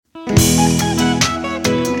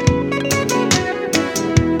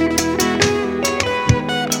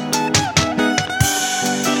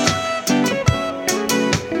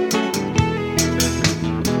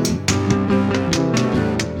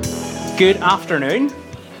Good afternoon.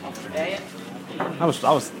 That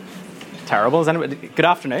was terrible. Is anybody? Good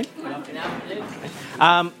afternoon.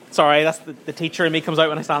 Sorry, that's the teacher in me comes out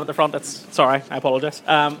when I stand at the front. Sorry, I apologise.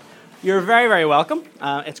 You're very, very welcome.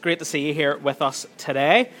 It's great to see you here with us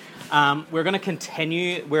today. We're going to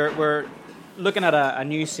continue. We're looking at a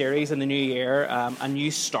new series in the new year, a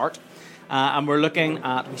new start. And we're looking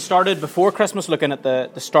at, we started before Christmas looking at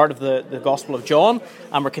the start of the Gospel of John,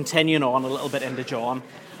 and we're continuing on a little bit into John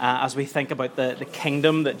as we think about the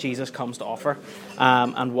kingdom that Jesus comes to offer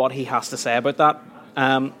and what he has to say about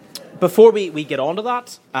that. Before we get on to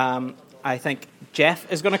that, I think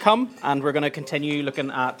Jeff is going to come, and we're going to continue looking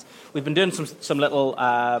at, we've been doing some little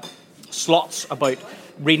slots about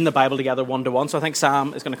reading the Bible together one-to-one, so I think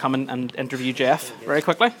Sam is going to come and interview Jeff very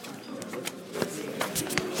quickly.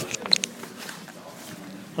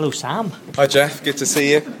 Hello, Sam. Hi, Jeff. Good to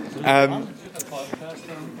see you.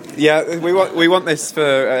 We want this for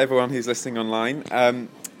everyone who's listening online.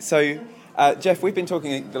 Jeff, we've been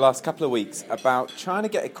talking the last couple of weeks about trying to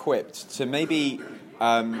get equipped to maybe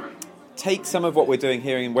take some of what we're doing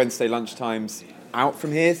here in Wednesday lunchtimes out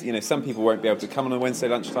from here. You know, some people won't be able to come on a Wednesday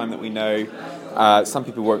lunchtime that we know. Some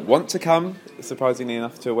people won't want to come, surprisingly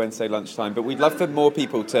enough, to a Wednesday lunchtime. But we'd love for more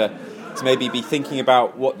people to maybe be thinking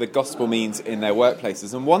about what the gospel means in their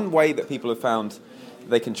workplaces. And one way that people have found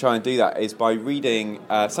they can try and do that is by reading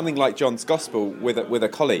something like John's Gospel with a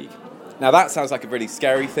colleague. Now, that sounds like a really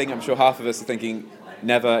scary thing. I'm sure half of us are thinking,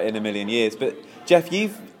 never in a million years. But, Jeff,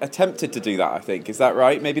 you've attempted to do that, I think. Is that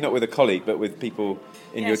right? Maybe not with a colleague, but with people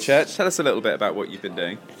in your church. Tell us a little bit about what you've been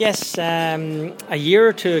doing. Yes, a year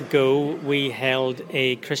or two ago, we held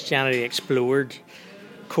a Christianity Explored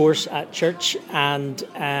course at church, and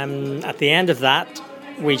at the end of that,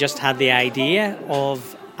 we just had the idea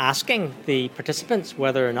of asking the participants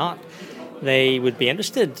whether or not they would be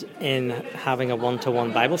interested in having a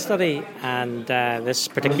one-to-one Bible study. And this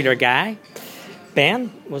particular guy,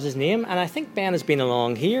 Ben was his name, and I think Ben has been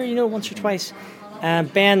along here, once or twice.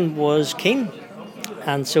 Ben was keen,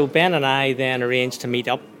 and so Ben and I then arranged to meet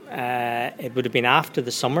up. It would have been after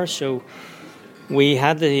the summer, so we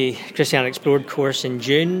had the Christianity Explored course in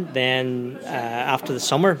June, then after the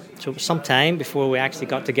summer, so it was some time before we actually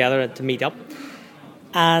got together to meet up.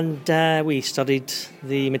 And we studied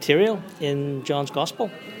the material in John's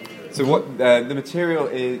Gospel. So what the material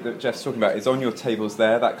is that Jeff's talking about is on your tables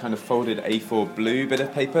there. That kind of folded A4 blue bit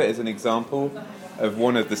of paper is an example of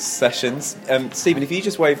one of the sessions. Stephen, if you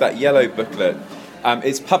just wave that yellow booklet,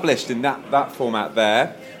 it's published in that format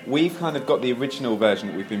there. We've kind of got the original version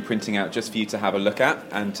that we've been printing out just for you to have a look at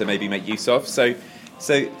and to maybe make use of. So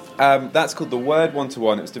that's called The Word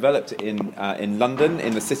One-to-One. It was developed in London,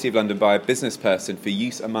 in the City of London, by a business person for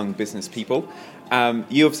use among business people.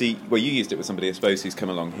 You obviously, you used it with somebody, I suppose, who's come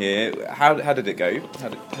along here. How did it go? How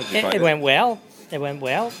did you find it? It went well.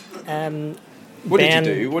 What did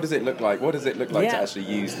you do? What does it look like? What does it look like to actually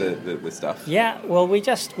use the stuff? Yeah, well, we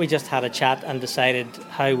just had a chat and decided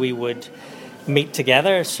how we would meet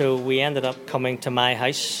together. So we ended up coming to my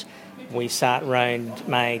house. We sat round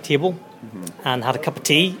my table and had a cup of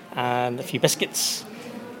tea and a few biscuits.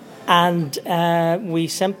 And we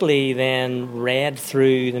simply then read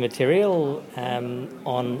through the material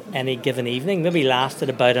on any given evening. Maybe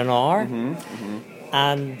lasted about an hour.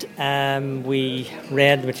 And we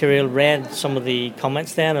read the material, read some of the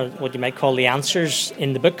comments then, or what you might call the answers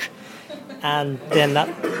in the book. And then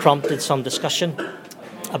that prompted some discussion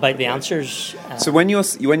about the answers. So when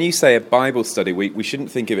you say a Bible study, we shouldn't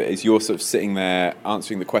think of it as you're sort of sitting there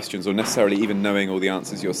answering the questions or necessarily even knowing all the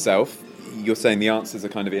answers yourself. You're saying the answers are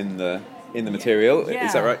kind of in the material. Yeah.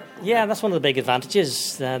 Is that right? Yeah, that's one of the big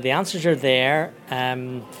advantages. The answers are there,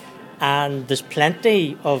 and there's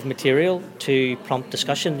plenty of material to prompt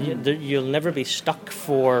discussion. You'll never be stuck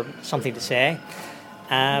for something to say.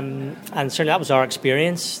 And certainly that was our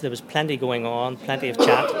experience. There was plenty going on, plenty of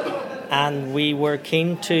chat. And we were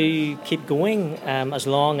keen to keep going as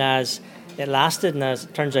long as it lasted. And as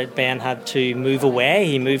it turns out, Ben had to move away.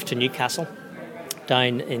 He moved to Newcastle,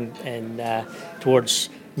 down in towards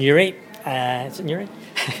Newry. Is it Newry?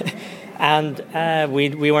 And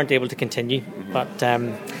we weren't able to continue. But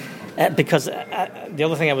because the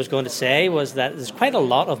other thing I was going to say was that there's quite a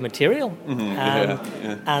lot of material.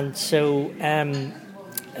 And so,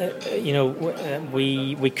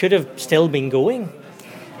 we could have still been going.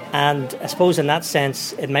 And I suppose in that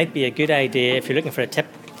sense, it might be a good idea, if you're looking for a tip,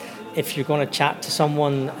 if you're going to chat to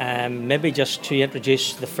someone, maybe just to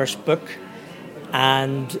introduce the first book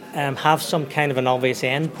and have some kind of an obvious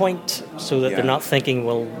end point so that they're not thinking,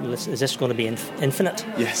 well, is this going to be infinite?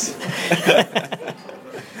 Yes.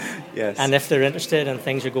 Yes. And if they're interested and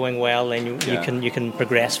things are going well, then you can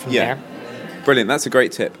progress from there. Brilliant. That's a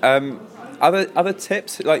great tip. Other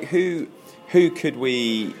tips, like who could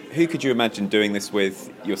you imagine doing this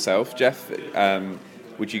with yourself, Jeff?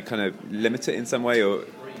 Would you kind of limit it in some way, or?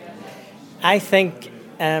 I think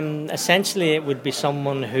essentially it would be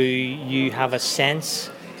someone who you have a sense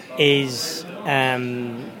is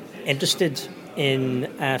interested in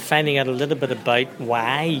finding out a little bit about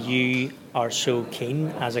why you are so keen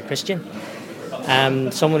as a Christian.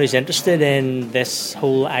 Someone who's interested in this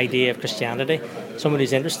whole idea of Christianity, someone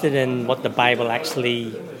who's interested in what the Bible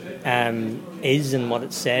actually is and what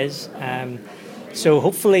it says. So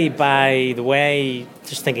hopefully by the way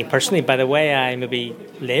I maybe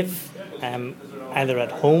live, either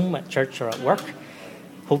at home, at church or at work,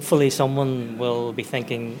 hopefully someone will be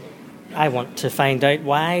thinking, I want to find out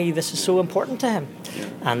why this is so important to him.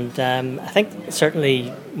 And I think certainly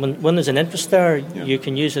when there's an interest there, you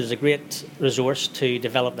can use it as a great resource to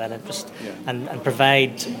develop that interest and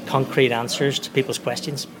provide concrete answers to people's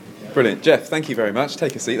questions. Brilliant. Jeff, thank you very much.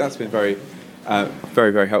 Take a seat. That's been very,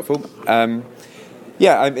 very helpful.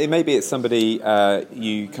 Maybe it's somebody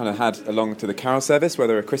you kind of had along to the carol service,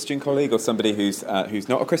 whether a Christian colleague or somebody who's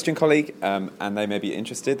not a Christian colleague, and they may be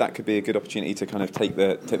interested. That could be a good opportunity to kind of take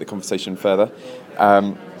the conversation further.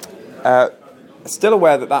 Still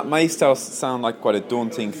aware that may still sound like quite a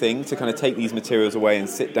daunting thing to kind of take these materials away and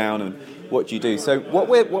sit down and what you do. So what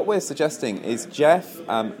we're suggesting is Jeff,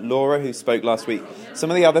 Laura, who spoke last week, some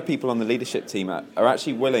of the other people on the leadership team are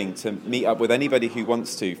actually willing to meet up with anybody who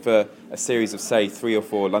wants to for a series of, say, 3 or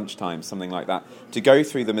 4 lunchtimes, something like that, to go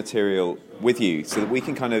through the material with you so that we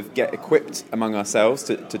can kind of get equipped among ourselves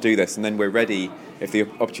to do this, and then we're ready if the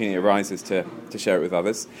opportunity arises to share it with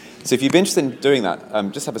others. So if you'd be interested in doing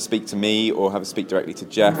that, just have a speak to me or have a speak directly to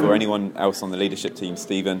Jeff or anyone else on the leadership team,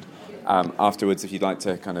 Stephen, afterwards if you'd like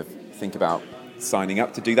to kind of think about signing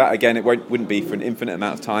up to do that. Again, it wouldn't be for an infinite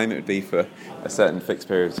amount of time. It would be for a certain fixed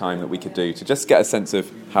period of time that we could do to just get a sense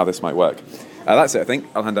of how this might work. That's it, I think.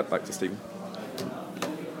 I'll hand it back to Stephen.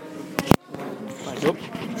 Thank you.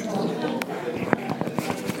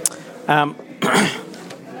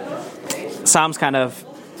 Sam's kind of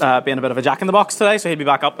being a bit of a jack-in-the-box today, so he'll be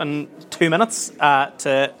back up in 2 minutes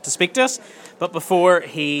to speak to us. But before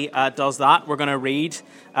he does that, we're going to read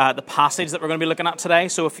the passage that we're going to be looking at today.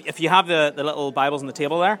 So if you have the little Bibles on the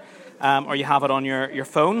table there, or you have it on your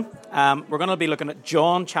phone, we're going to be looking at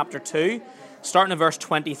John chapter 2, starting at verse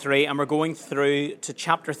 23, and we're going through to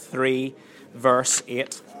chapter 3, verse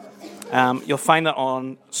 8. You'll find that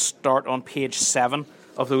on page 7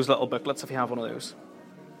 of those little booklets if you have one of those.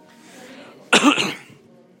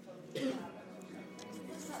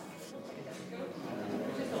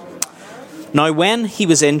 Now when he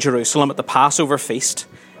was in Jerusalem at the Passover feast,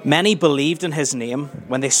 many believed in his name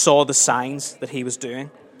when they saw the signs that he was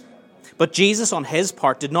doing. But Jesus on his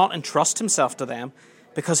part did not entrust himself to them,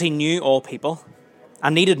 because he knew all people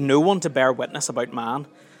and needed no one to bear witness about man,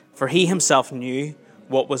 for he himself knew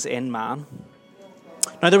what was in man.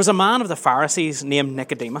 Now there was a man of the Pharisees named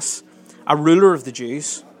Nicodemus, a ruler of the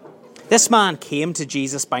Jews. This man came to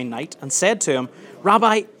Jesus by night and said to him,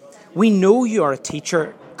 Rabbi, we know you are a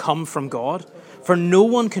teacher come from God, for no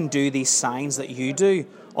one can do these signs that you do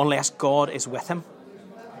unless God is with him.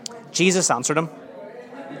 Jesus answered him,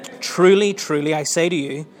 Truly, truly, I say to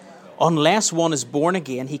you, unless one is born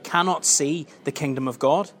again, he cannot see the kingdom of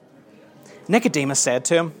God. Nicodemus said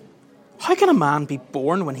to him, How can a man be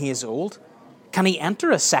born when he is old? Can he enter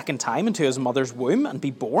a second time into his mother's womb and be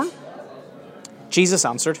born? Jesus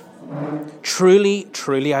answered, Truly,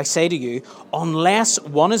 truly, I say to you, unless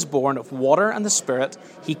one is born of water and the Spirit,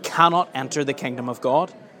 he cannot enter the kingdom of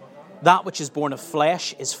God. That which is born of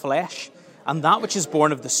flesh is flesh, and that which is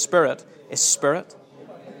born of the Spirit is spirit.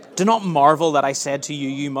 Do not marvel that I said to you,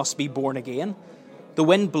 you must be born again. The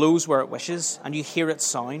wind blows where it wishes, and you hear its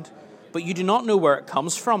sound, but you do not know where it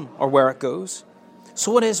comes from or where it goes.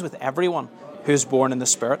 So it is with everyone who is born in the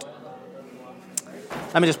Spirit.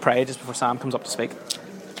 Let me just pray just before Sam comes up to speak.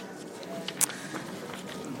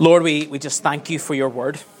 Lord, we just thank you for your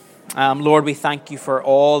word. Lord, we thank you for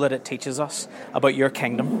all that it teaches us about your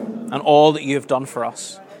kingdom and all that you have done for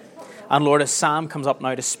us. And Lord, as Sam comes up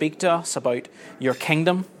now to speak to us about your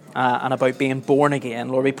kingdom and about being born again,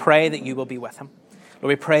 Lord, we pray that you will be with him. Lord,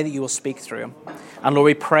 we pray that you will speak through him. And Lord,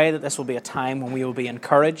 we pray that this will be a time when we will be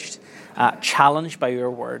encouraged, challenged by your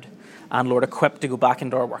word, and Lord, equipped to go back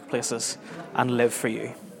into our workplaces and live for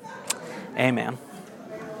you. Amen.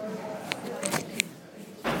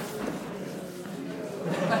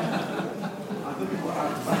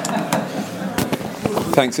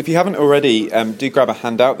 Thanks. If you haven't already, do grab a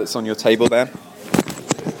handout that's on your table there.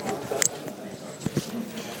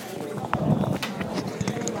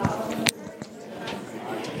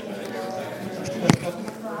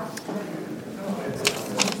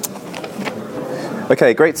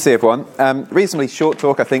 Okay, great to see everyone. Reasonably short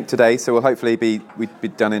talk, I think, today, so we'll hopefully be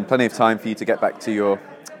done in plenty of time for you to get back to your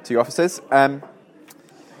offices.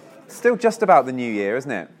 Still just about the new year, isn't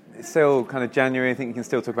it? It's still kind of January. I think you can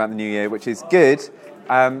still talk about the new year, which is good.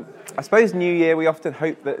 I suppose New Year, we often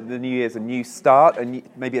hope that the New Year is a new start, and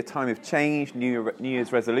maybe a time of change, New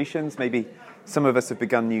Year's resolutions. Maybe some of us have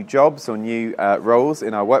begun new jobs or new roles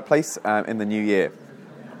in our workplace in the new year.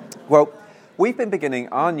 Well, we've been beginning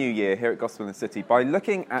our new year here at Gospel in the City by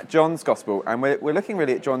looking at John's Gospel, and we're looking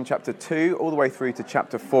really at John chapter 2 all the way through to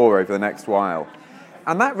chapter 4 over the next while.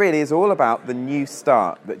 And that really is all about the new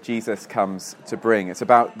start that Jesus comes to bring. It's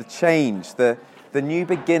about the change, the new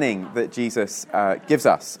beginning that Jesus gives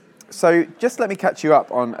us. So just let me catch you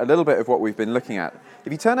up on a little bit of what we've been looking at.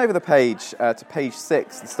 If you turn over the page to page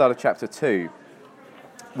 6, the start of chapter 2,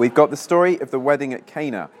 we've got the story of the wedding at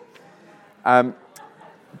Cana.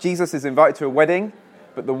 Jesus is invited to a wedding,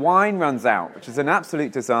 but the wine runs out, which is an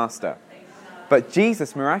absolute disaster. But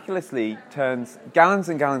Jesus miraculously turns gallons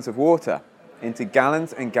and gallons of water into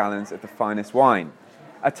gallons and gallons of the finest wine.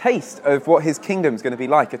 A taste of what his kingdom's going to be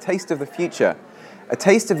like, a taste of the future, a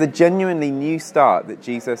taste of the genuinely new start that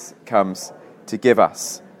Jesus comes to give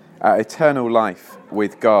us, eternal life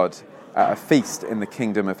with God, a feast in the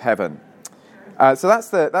kingdom of heaven. So that's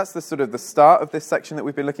the sort of the start of this section that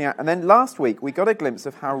we've been looking at. And then last week we got a glimpse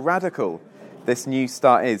of how radical this new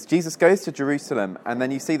start is. Jesus goes to Jerusalem, and then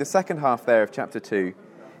you see the second half there of chapter 2.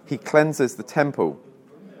 He cleanses the temple.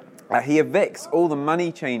 He evicts all the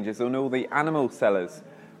money changers and all the animal sellers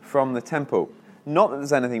from the temple. Not that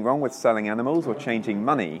there's anything wrong with selling animals or changing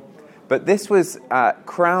money, but this was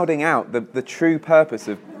crowding out the true purpose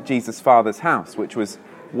of Jesus' Father's house, which was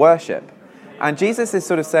worship. And Jesus is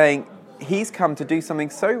sort of saying, he's come to do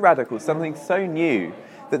something so radical, something so new,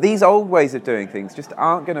 that these old ways of doing things just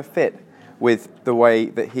aren't going to fit with the way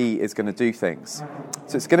that he is going to do things.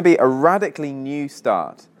 So it's going to be a radically new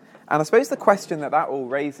start. And I suppose the question that all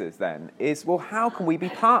raises then is, well, how can we be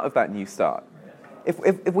part of that new start?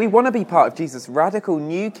 If we want to be part of Jesus' radical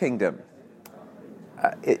new kingdom,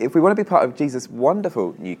 if we want to be part of Jesus'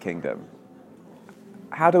 wonderful new kingdom,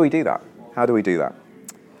 how do we do that? How do we do that?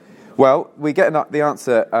 Well, we get the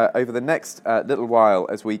answer over the next little while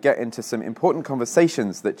as we get into some important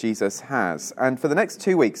conversations that Jesus has. And for the next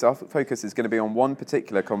 2 weeks, our focus is going to be on one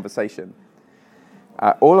particular conversation,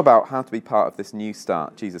 all about how to be part of this new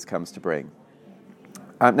start Jesus comes to bring.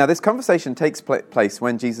 Now, this conversation takes place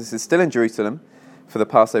when Jesus is still in Jerusalem for the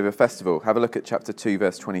Passover festival. Have a look at chapter 2,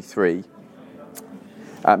 verse 23.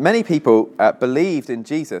 Many people believed in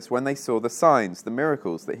Jesus when they saw the signs, the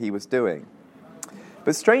miracles that he was doing.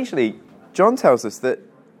 But strangely, John tells us that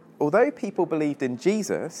although people believed in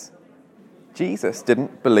Jesus, Jesus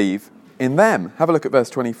didn't believe in them. Have a look at verse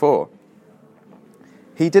 24.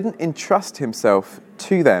 He didn't entrust himself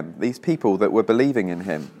to them, these people that were believing in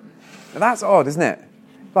him. Now that's odd, isn't it?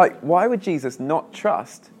 Like, why would Jesus not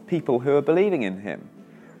trust people who are believing in him?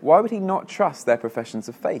 Why would he not trust their professions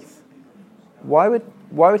of faith? Why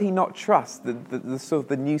would he not trust the sort of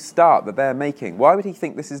the new start that they're making? Why would he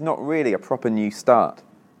think this is not really a proper new start?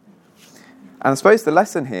 And I suppose the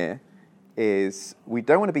lesson here is we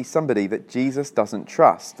don't want to be somebody that Jesus doesn't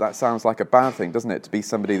trust. That sounds like a bad thing, doesn't it, to be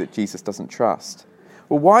somebody that Jesus doesn't trust?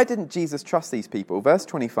 Well, why didn't Jesus trust these people? Verse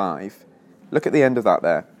 25, look at the end of that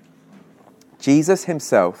there. Jesus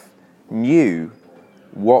himself knew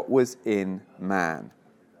what was in man.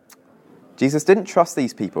 Jesus didn't trust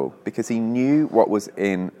these people because he knew what was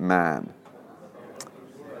in man.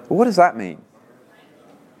 But what does that mean?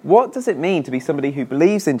 What does it mean to be somebody who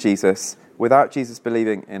believes in Jesus without Jesus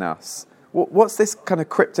believing in us? What's this kind of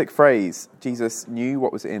cryptic phrase, Jesus knew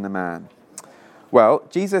what was in a man? Well,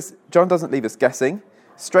 John doesn't leave us guessing.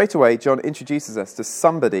 Straight away, John introduces us to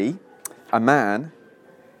somebody, a man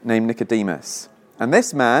named Nicodemus. And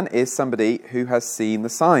this man is somebody who has seen the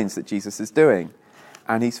signs that Jesus is doing.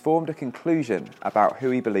 And he's formed a conclusion about who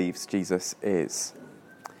he believes Jesus is.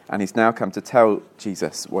 And he's now come to tell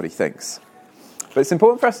Jesus what he thinks. But it's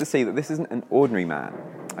important for us to see that this isn't an ordinary man.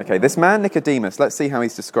 Okay, this man Nicodemus, let's see how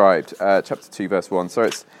he's described. Chapter 2, verse 1. So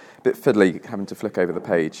it's a bit fiddly having to flick over the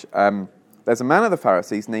page. There's a man of the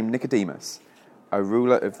Pharisees named Nicodemus, a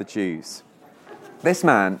ruler of the Jews. This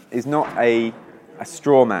man is not a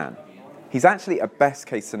straw man. He's actually a best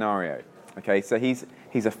case scenario. Okay, so he's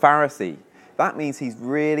a Pharisee. That means he's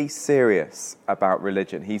really serious about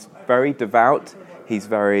religion. He's very devout. He's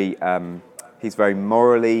very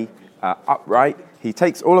morally upright. He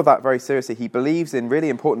takes all of that very seriously. He believes in really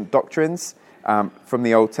important doctrines from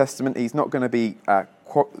the Old Testament. He's not going to be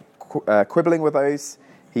quibbling with those.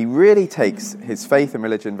 He really takes his faith and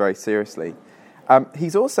religion very seriously.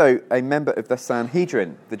 He's also a member of the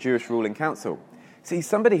Sanhedrin, the Jewish ruling council. So he's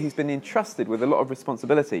somebody who's been entrusted with a lot of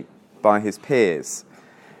responsibility by his peers.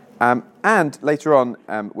 And later on,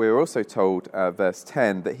 we're also told, verse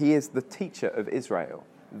 10, that he is the teacher of Israel.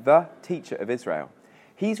 The teacher of Israel.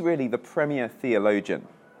 He's really the premier theologian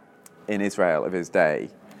in Israel of his day.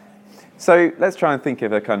 So let's try and think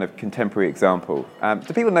of a kind of contemporary example.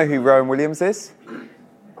 Do people know who Rowan Williams is?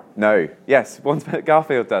 No. Yes,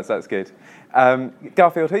 Garfield does. That's good.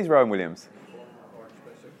 Garfield, who's Rowan Williams?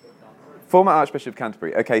 Former Archbishop of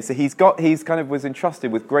Canterbury. Okay, so he was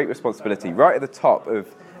entrusted with great responsibility right at the top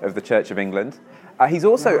of the Church of England. He's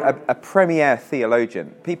also a premier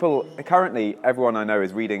theologian. Currently, everyone I know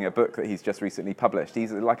is reading a book that he's just recently published.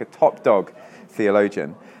 He's like a top dog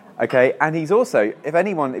theologian. Okay, and he's also,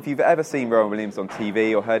 if you've ever seen Rowan Williams on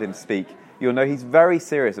TV or heard him speak, you'll know he's very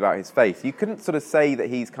serious about his faith. You couldn't sort of say that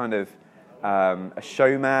he's kind of a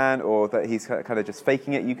showman or that he's kind of just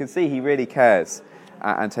faking it. You can see he really cares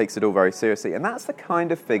and takes it all very seriously. And that's the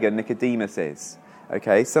kind of figure Nicodemus is.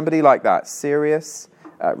 Okay, somebody like that, serious,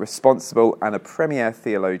 responsible, and a premier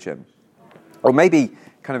theologian. Or maybe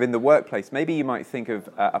kind of in the workplace, maybe you might think of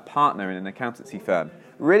a partner in an accountancy firm,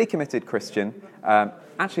 really committed Christian,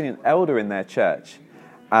 actually an elder in their church,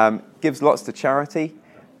 gives lots to charity,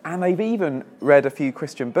 and they've even read a few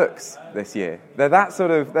Christian books this year. They're that sort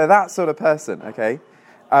of person, okay?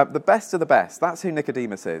 The best of the best, that's who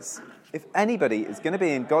Nicodemus is. If anybody is going to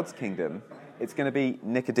be in God's kingdom, it's going to be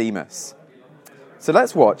Nicodemus. So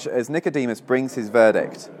let's watch as Nicodemus brings his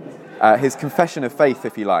verdict, his confession of faith,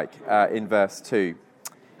 if you like, in verse 2.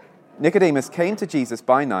 Nicodemus came to Jesus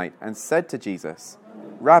by night and said to Jesus,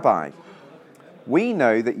 "Rabbi, we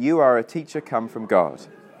know that you are a teacher come from God,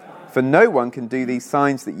 for no one can do these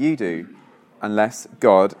signs that you do unless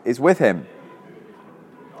God is with him."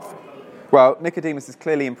 Well, Nicodemus is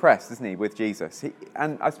clearly impressed, isn't he, with Jesus?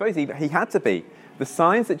 And I suppose he had to be. The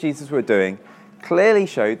signs that Jesus were doing clearly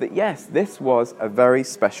showed that, yes, this was a very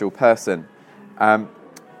special person. And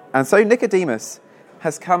so Nicodemus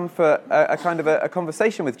has come for a kind of a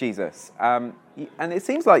conversation with Jesus. And it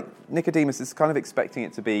seems like Nicodemus is kind of expecting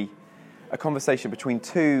it to be a conversation between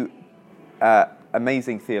two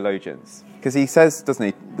amazing theologians. Because he says, doesn't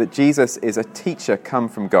he, that Jesus is a teacher come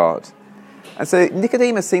from God. And so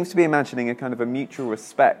Nicodemus seems to be imagining a kind of a mutual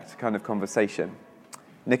respect kind of conversation.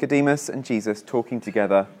 Nicodemus and Jesus talking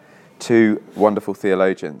together, two wonderful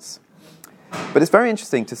theologians. But it's very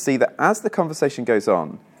interesting to see that as the conversation goes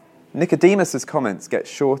on, Nicodemus's comments get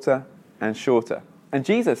shorter and shorter. And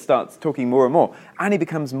Jesus starts talking more and more. And he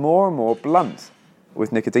becomes more and more blunt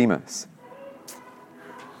with Nicodemus.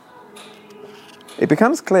 It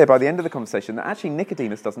becomes clear by the end of the conversation that actually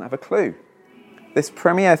Nicodemus doesn't have a clue. This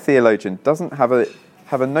premier theologian doesn't have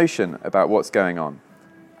a notion about what's going on.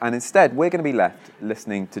 And instead, we're going to be left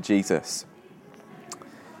listening to Jesus.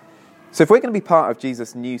 So if we're going to be part of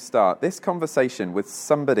Jesus' new start, this conversation with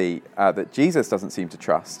somebody that Jesus doesn't seem to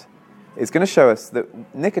trust is going to show us that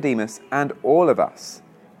Nicodemus and all of us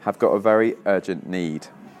have got a very urgent need.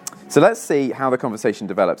 So let's see how the conversation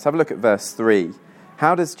develops. Have a look at verse 3.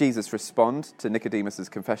 How does Jesus respond to Nicodemus'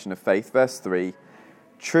 confession of faith? Verse 3,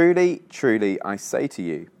 "Truly, truly, I say to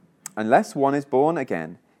you, unless one is born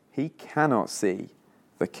again, he cannot see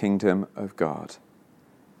the kingdom of God."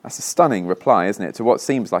 That's a stunning reply, isn't it, to what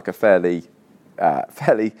seems like a fairly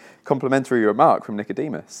complimentary remark from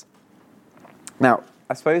Nicodemus. Now,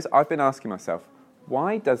 I suppose I've been asking myself,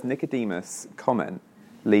 why does Nicodemus' comment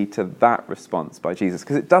lead to that response by Jesus?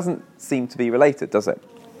 Because it doesn't seem to be related, does it?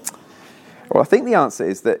 Well, I think the answer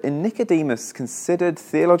is that in Nicodemus' considered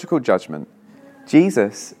theological judgment,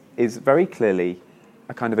 Jesus is very clearly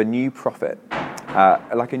a kind of a new prophet,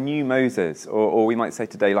 like a new Moses, or we might say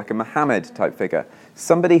today like a Muhammad type figure,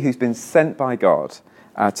 somebody who's been sent by God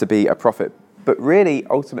to be a prophet, but really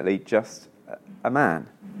ultimately just a man,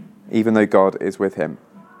 even though God is with him.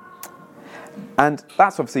 And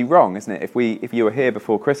that's obviously wrong, isn't it? If you were here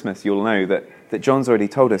before Christmas, you'll know that John's already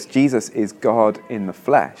told us Jesus is God in the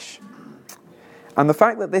flesh. And the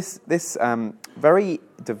fact that this very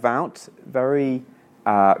devout, very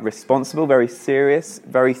responsible, very serious,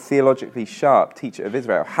 very theologically sharp teacher of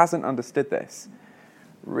Israel hasn't understood this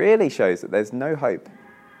really shows that there's no hope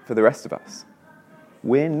for the rest of us.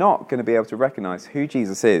 We're not going to be able to recognize who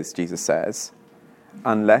Jesus is, Jesus says,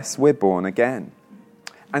 unless we're born again.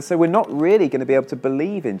 And so we're not really going to be able to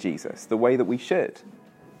believe in Jesus the way that we should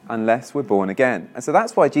unless we're born again. And so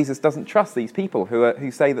that's why Jesus doesn't trust these people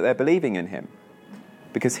who say that they're believing in him,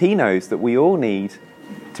 because he knows that we all need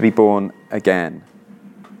to be born again.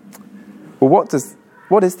 Well,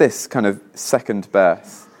 what is this kind of second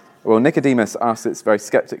birth? Well, Nicodemus asks it very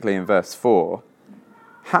skeptically in verse 4.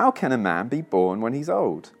 How can a man be born when he's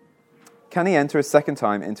old? Can he enter a second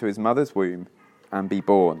time into his mother's womb and be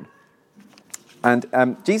born?" And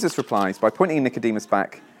Jesus replies by pointing Nicodemus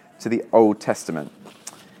back to the Old Testament.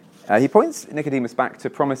 He points Nicodemus back to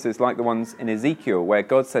promises like the ones in Ezekiel, where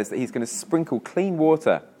God says that he's going to sprinkle clean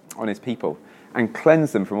water on his people and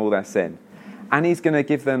cleanse them from all their sin. And he's going to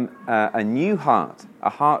give them a new heart, a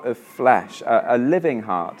heart of flesh, a living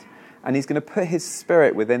heart. And he's going to put his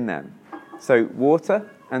spirit within them. So water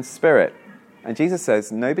and spirit. And Jesus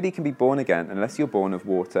says nobody can be born again unless you're born of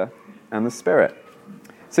water and the spirit.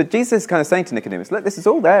 So Jesus is kind of saying to Nicodemus, look, this is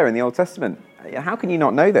all there in the Old Testament. How can you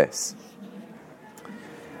not know this?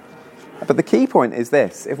 But the key point is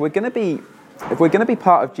this: if we're going to be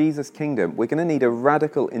part of Jesus' kingdom, we're going to need a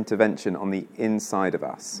radical intervention on the inside of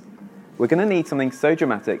us. We're going to need something so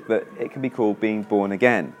dramatic that it can be called being born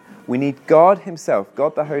again. We need God himself,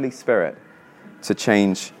 God the Holy Spirit, to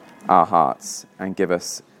change our hearts and give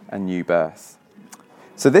us a new birth.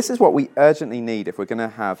 So this is what we urgently need if we're going to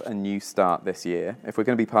have a new start this year. If we're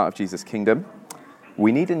going to be part of Jesus' kingdom,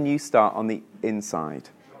 we need a new start on the inside.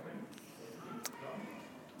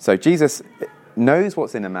 So Jesus knows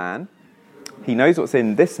what's in a man. He knows what's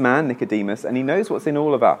in this man, Nicodemus, and he knows what's in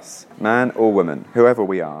all of us, man or woman, whoever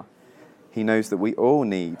we are. He knows that we all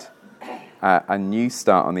need a new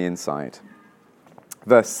start on the inside.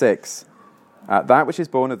 Verse 6, that which is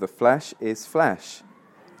born of the flesh is flesh,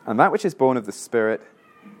 and that which is born of the Spirit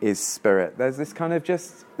is spirit. There's this kind of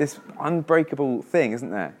just this unbreakable thing,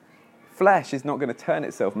 isn't there? Flesh is not going to turn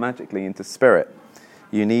itself magically into spirit.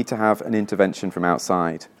 You need to have an intervention from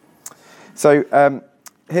outside. So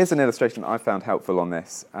here's an illustration that I found helpful on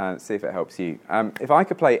this. See if it helps you. If I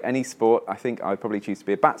could play any sport, I think I'd probably choose to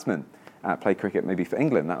be a batsman. Play cricket maybe for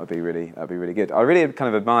England. That'd be really good. I really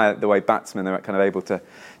kind of admire the way batsmen are kind of able to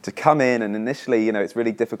come in, and initially, it's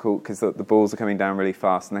really difficult because the balls are coming down really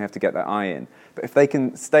fast and they have to get their eye in. But if they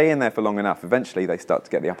can stay in there for long enough, eventually they start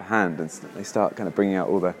to get the upper hand and they start kind of bringing out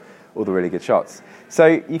all the really good shots. So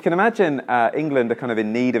you can imagine England are kind of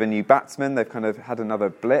in need of a new batsman. They've kind of had another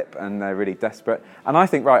blip and they're really desperate. And I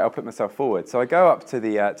think, right, I'll put myself forward. So I go up to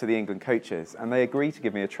the England coaches and they agree to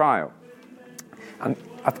give me a trial. And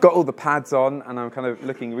I've got all the pads on and I'm kind of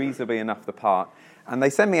looking reasonably enough the part. And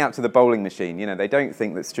they send me out to the bowling machine. They don't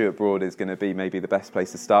think that Stuart Broad is going to be maybe the best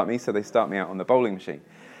place to start me, so they start me out on the bowling machine.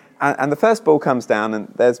 And the first ball comes down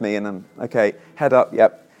and there's me and I'm, okay, head up,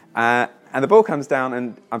 yep. And the ball comes down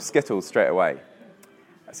and I'm skittled straight away.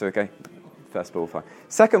 So, okay, first ball, fine.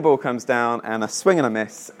 Second ball comes down and I swing and I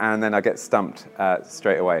miss and then I get stumped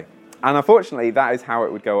straight away. And unfortunately, that is how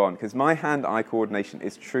it would go on because my hand-eye coordination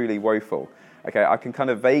is truly woeful. Okay, I can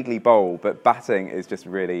kind of vaguely bowl, but batting is just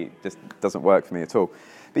doesn't work for me at all.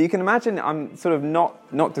 But you can imagine I'm sort of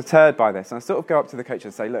not deterred by this. And I sort of go up to the coach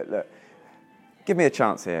and say, look, give me a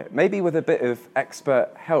chance here. Maybe with a bit of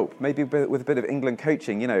expert help, maybe with a bit of England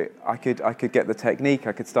coaching, I could get the technique,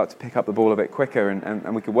 I could start to pick up the ball a bit quicker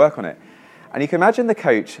and we could work on it. And you can imagine the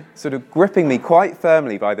coach sort of gripping me quite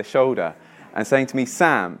firmly by the shoulder and saying to me,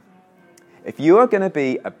 Sam, if you are going to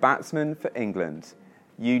be a batsman for England,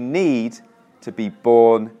 you need to be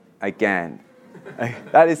born again.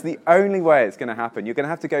 That is the only way it's going to happen. You're going to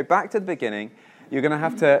have to go back to the beginning. You're going to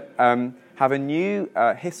have to have a new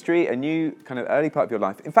history, a new kind of early part of your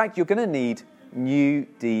life. In fact, you're going to need new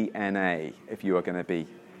DNA if you are going to be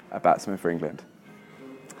a batsman for England.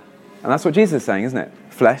 And that's what Jesus is saying, isn't it?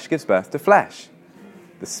 Flesh gives birth to flesh.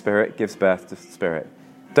 The Spirit gives birth to spirit.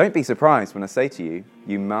 Don't be surprised when I say to you,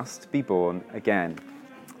 you must be born again.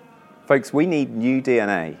 Folks, we need new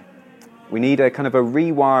DNA. We need a kind of a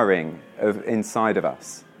rewiring of inside of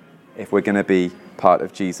us if we're going to be part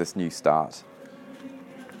of Jesus' new start.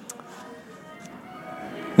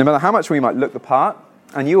 No matter how much we might look the part,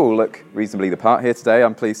 and you all look reasonably the part here today,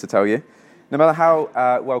 I'm pleased to tell you, no matter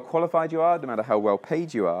how well qualified you are, no matter how well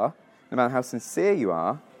paid you are, no matter how sincere you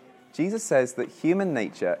are, Jesus says that human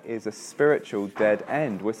nature is a spiritual dead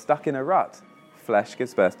end. We're stuck in a rut. Flesh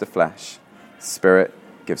gives birth to flesh. Spirit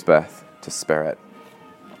gives birth to spirit.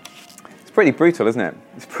 It's pretty brutal, isn't it?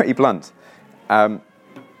 It's pretty blunt. I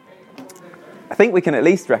think we can at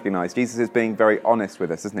least recognise Jesus is being very honest with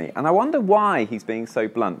us, isn't he? And I wonder why he's being so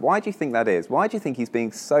blunt. Why do you think that is? Why do you think he's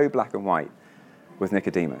being so black and white with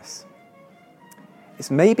Nicodemus? It's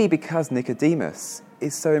maybe because Nicodemus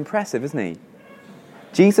is so impressive, isn't he?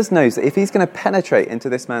 Jesus knows that if he's going to penetrate into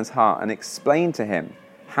this man's heart and explain to him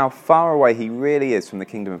how far away he really is from the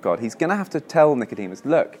kingdom of God, he's going to have to tell Nicodemus,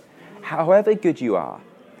 look, however good you are,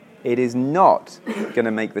 it is not going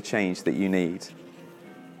to make the change that you need.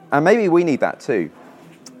 And maybe we need that too,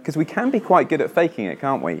 because we can be quite good at faking it,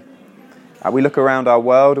 can't we? We look around our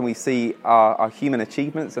world and we see our human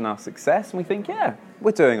achievements and our success, and we think, yeah,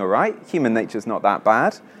 we're doing all right. Human nature's not that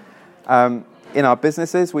bad. In our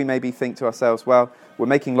businesses, we maybe think to ourselves, well, we're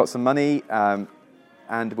making lots of money,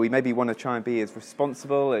 and we maybe want to try and be as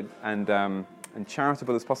responsible and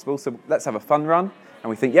charitable as possible. So let's have a fun run. And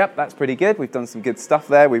we think, yep, that's pretty good. We've done some good stuff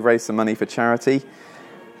there. We've raised some money for charity.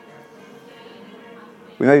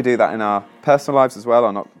 We maybe do that in our personal lives as well.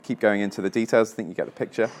 I'll not keep going into the details. I think you get the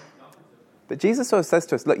picture. But Jesus sort of says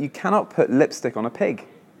to us, look, you cannot put lipstick on a pig.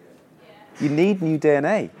 You need new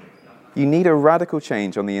DNA. You need a radical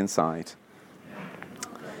change on the inside.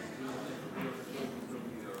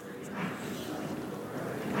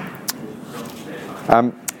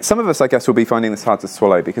 Some of us, I guess, will be finding this hard to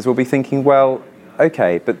swallow because we'll be thinking, well,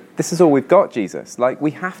 okay, but this is all we've got, Jesus. Like,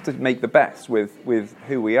 we have to make the best with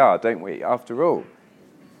who we are, don't we? After all,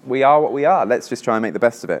 we are what we are. Let's just try and make the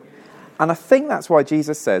best of it. And I think that's why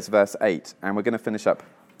Jesus says, verse 8, and we're going to finish up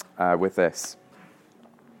with this.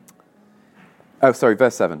 Oh, sorry,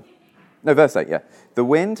 verse 7. No, verse 8, yeah. The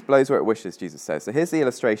wind blows where it wishes, Jesus says. So here's the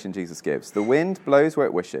illustration Jesus gives. The wind blows where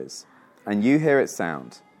it wishes, and you hear its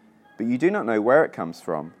sound, but you do not know where it comes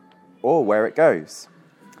from or where it goes.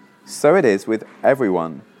 So it is with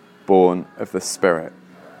everyone born of the Spirit.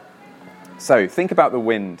 So think about the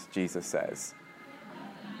wind, Jesus says.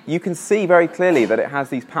 You can see very clearly that it has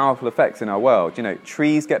these powerful effects in our world. You know,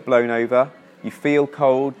 trees get blown over, you feel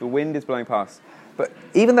cold, the wind is blowing past. But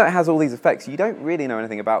even though it has all these effects, you don't really know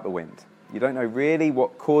anything about the wind. You don't know really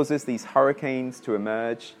what causes these hurricanes to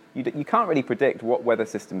emerge. You can't really predict what weather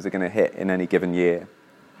systems are going to hit in any given year.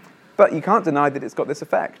 But you can't deny that it's got this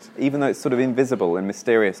effect, even though it's sort of invisible and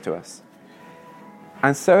mysterious to us.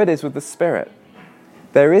 And so it is with the Spirit.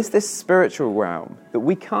 There is this spiritual realm that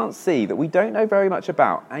we can't see, that we don't know very much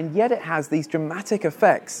about, and yet it has these dramatic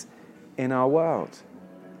effects in our world.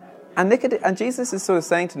 And Jesus is sort of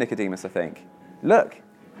saying to Nicodemus, I think, look,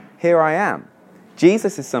 here I am.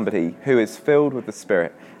 Jesus is somebody who is filled with the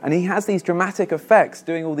Spirit, and he has these dramatic effects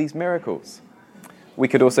doing all these miracles. We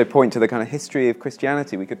could also point to the kind of history of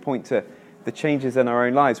Christianity. We could point to the changes in our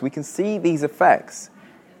own lives. We can see these effects.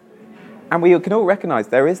 And we can all recognize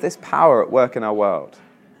there is this power at work in our world.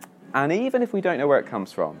 And even if we don't know where it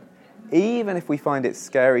comes from, even if we find it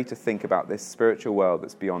scary to think about this spiritual world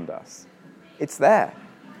that's beyond us, it's there.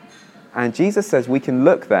 And Jesus says we can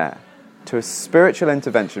look there to a spiritual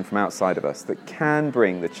intervention from outside of us that can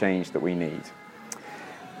bring the change that we need.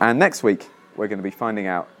 And next week, we're going to be finding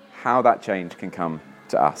out how that change can come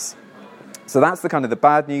to us. So that's the kind of the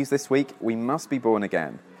bad news this week. We must be born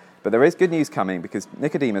again. But there is good news coming because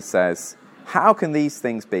Nicodemus says, how can these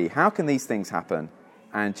things be? How can these things happen?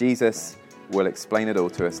 And Jesus will explain it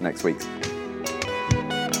all to us next week.